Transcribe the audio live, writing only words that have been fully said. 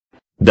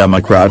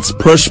Democrats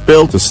push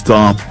bill to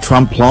stop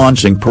Trump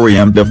launching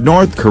preemptive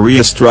North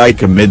Korea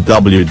strike amid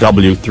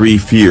WW3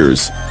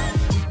 fears.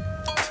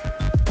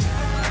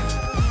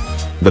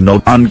 The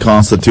no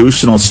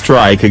unconstitutional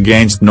strike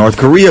against North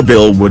Korea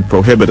bill would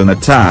prohibit an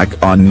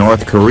attack on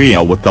North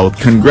Korea without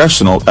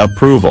congressional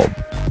approval.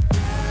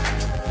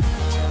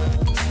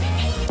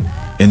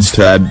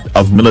 Instead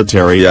of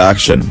military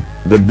action,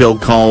 the bill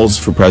calls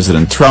for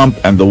President Trump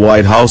and the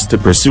White House to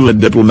pursue a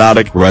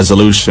diplomatic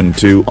resolution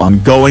to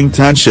ongoing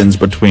tensions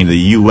between the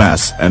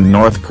U.S. and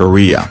North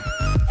Korea.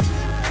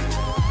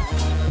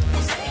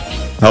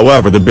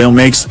 However, the bill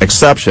makes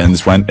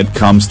exceptions when it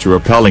comes to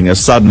repelling a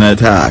sudden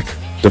attack,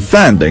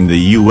 defending the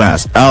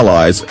U.S.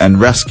 allies and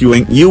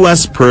rescuing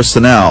U.S.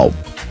 personnel.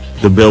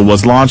 The bill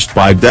was launched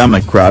by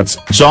Democrats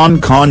John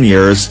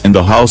Conyers in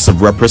the House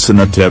of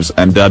Representatives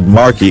and Ed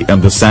Markey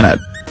in the Senate.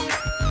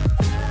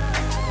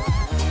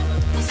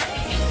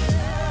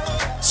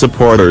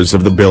 Supporters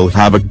of the bill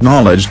have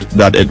acknowledged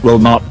that it will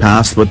not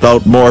pass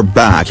without more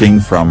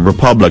backing from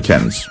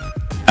Republicans.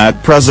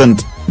 At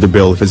present, the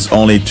bill has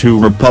only 2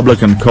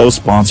 Republican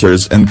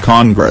co-sponsors in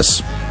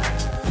Congress.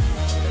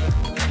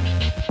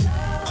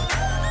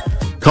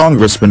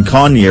 Congressman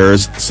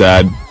Conyers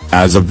said,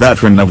 "As a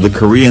veteran of the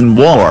Korean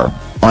War,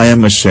 I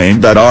am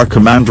ashamed that our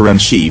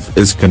commander-in-chief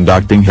is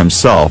conducting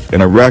himself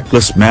in a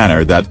reckless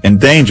manner that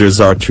endangers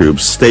our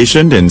troops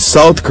stationed in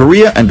South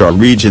Korea and our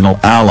regional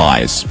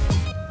allies."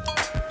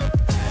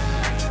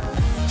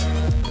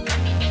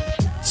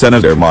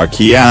 Senator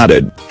Markey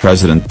added,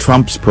 "President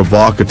Trump's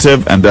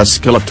provocative and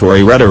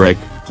escalatory rhetoric,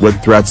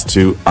 with threats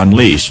to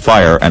unleash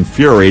fire and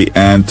fury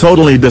and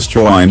totally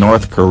destroy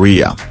North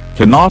Korea,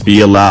 cannot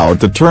be allowed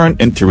to turn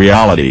into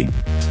reality.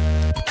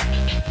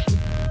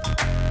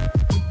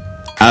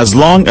 As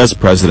long as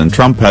President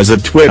Trump has a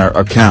Twitter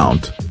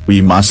account,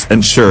 we must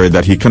ensure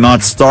that he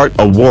cannot start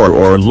a war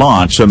or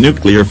launch a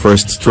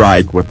nuclear-first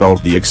strike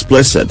without the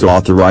explicit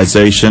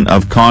authorization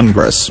of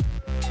Congress."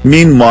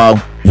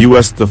 Meanwhile,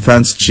 U.S.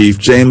 Defense Chief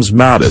James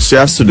Mattis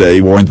yesterday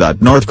warned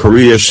that North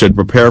Korea should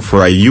prepare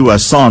for a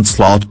U.S.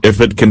 onslaught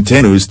if it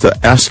continues to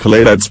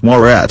escalate its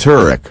war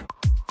rhetoric.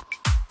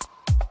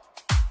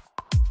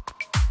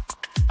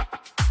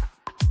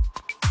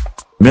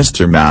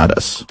 Mr.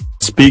 Mattis,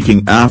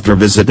 speaking after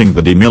visiting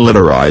the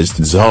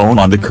demilitarized zone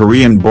on the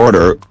Korean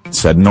border,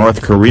 said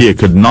North Korea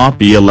could not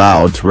be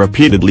allowed to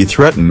repeatedly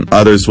threaten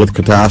others with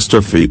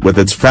catastrophe with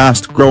its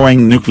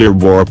fast-growing nuclear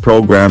war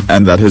program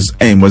and that his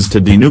aim was to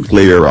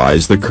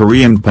denuclearize the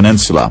Korean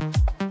peninsula.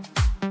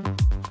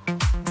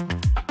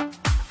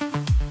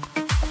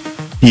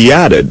 He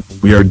added,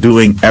 "We are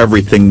doing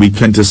everything we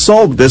can to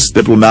solve this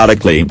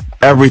diplomatically,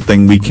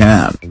 everything we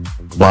can.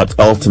 But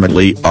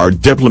ultimately our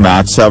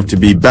diplomats have to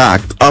be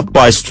backed up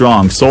by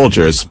strong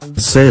soldiers,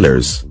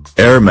 sailors,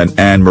 airmen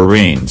and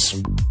Marines."